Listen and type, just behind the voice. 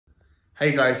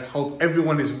Hey guys, hope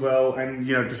everyone is well and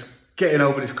just getting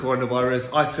over this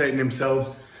coronavirus, isolating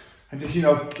themselves and just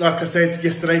like I said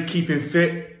yesterday, keeping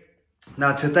fit.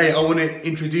 Now today I want to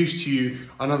introduce to you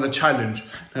another challenge.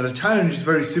 Now the challenge is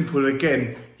very simple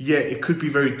again, yet it could be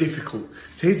very difficult.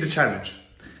 So here's the challenge.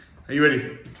 Are you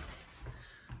ready?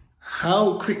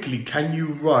 How quickly can you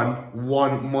run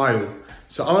 1 mile?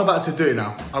 So I'm about to do it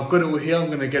now. I've got it all here, I'm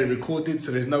going to get it recorded so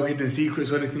there's no hidden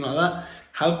secrets or anything like that.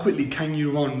 How quickly can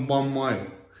you run 1 mile?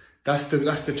 That's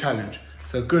the challenge.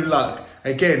 So good luck.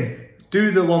 Again,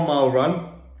 do the 1 mile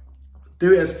run.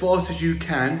 Do it as fast as you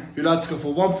can. You're allowed to go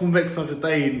for 1 form of exercise a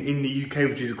day in the UK,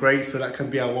 which is great. So that can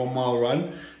be our 1 mile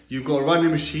run. You've got a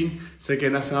running machine. So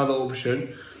again, that's another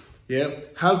option. Yeah.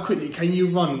 How quickly can you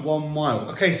run 1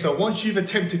 mile? Okay, so once you've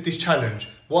attempted this challenge,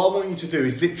 what I want you to do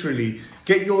is literally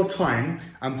get your time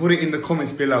and put it in the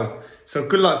comments below. So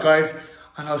good luck, guys,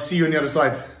 and I'll see you on the other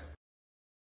side.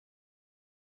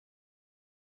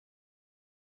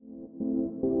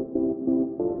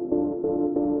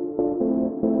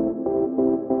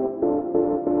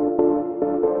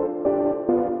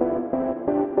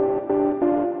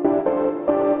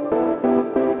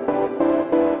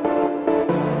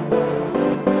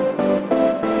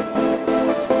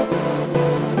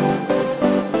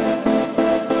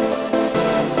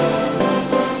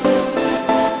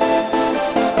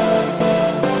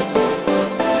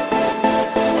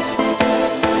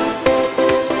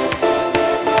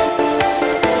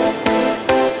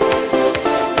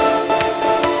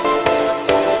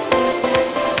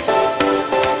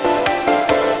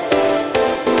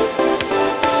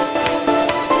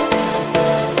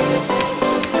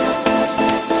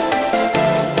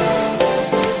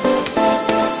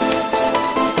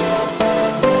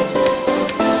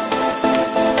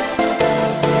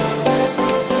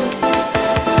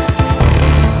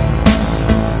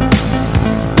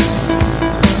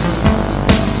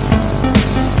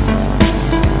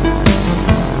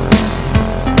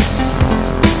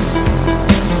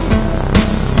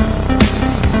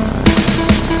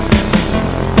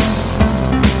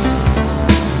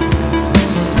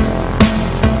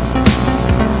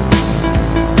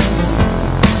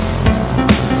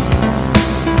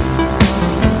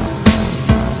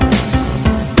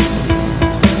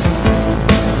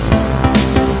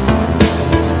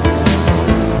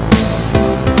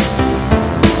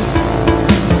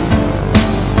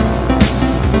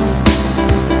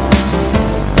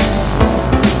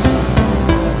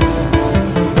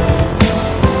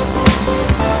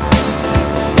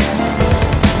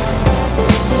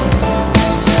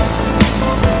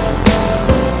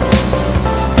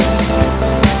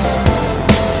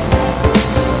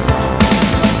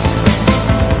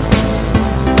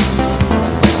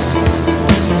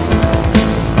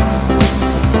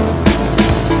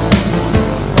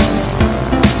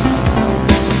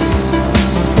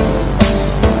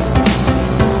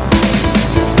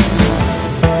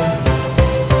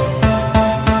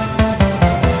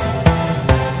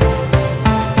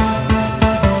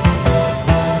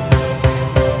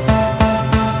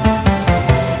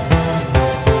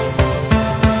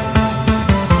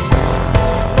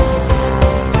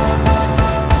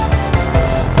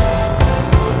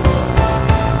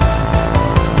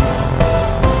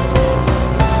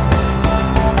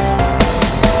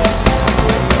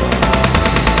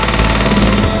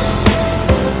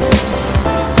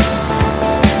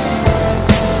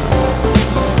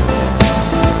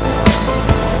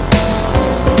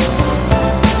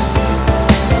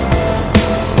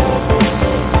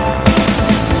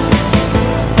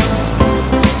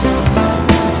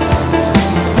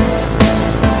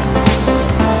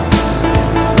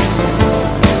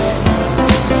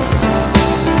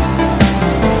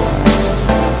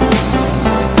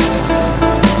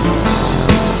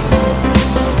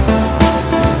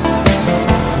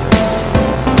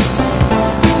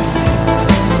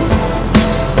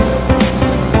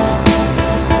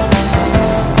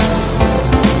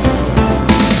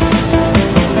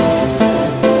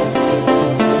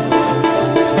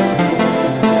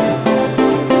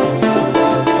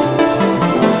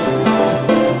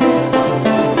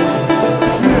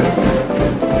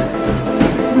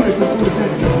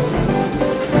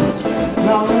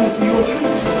 Now I want to see your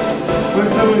challenge. When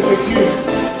someone takes you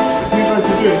guys to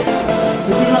do it.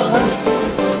 So good luck, guys.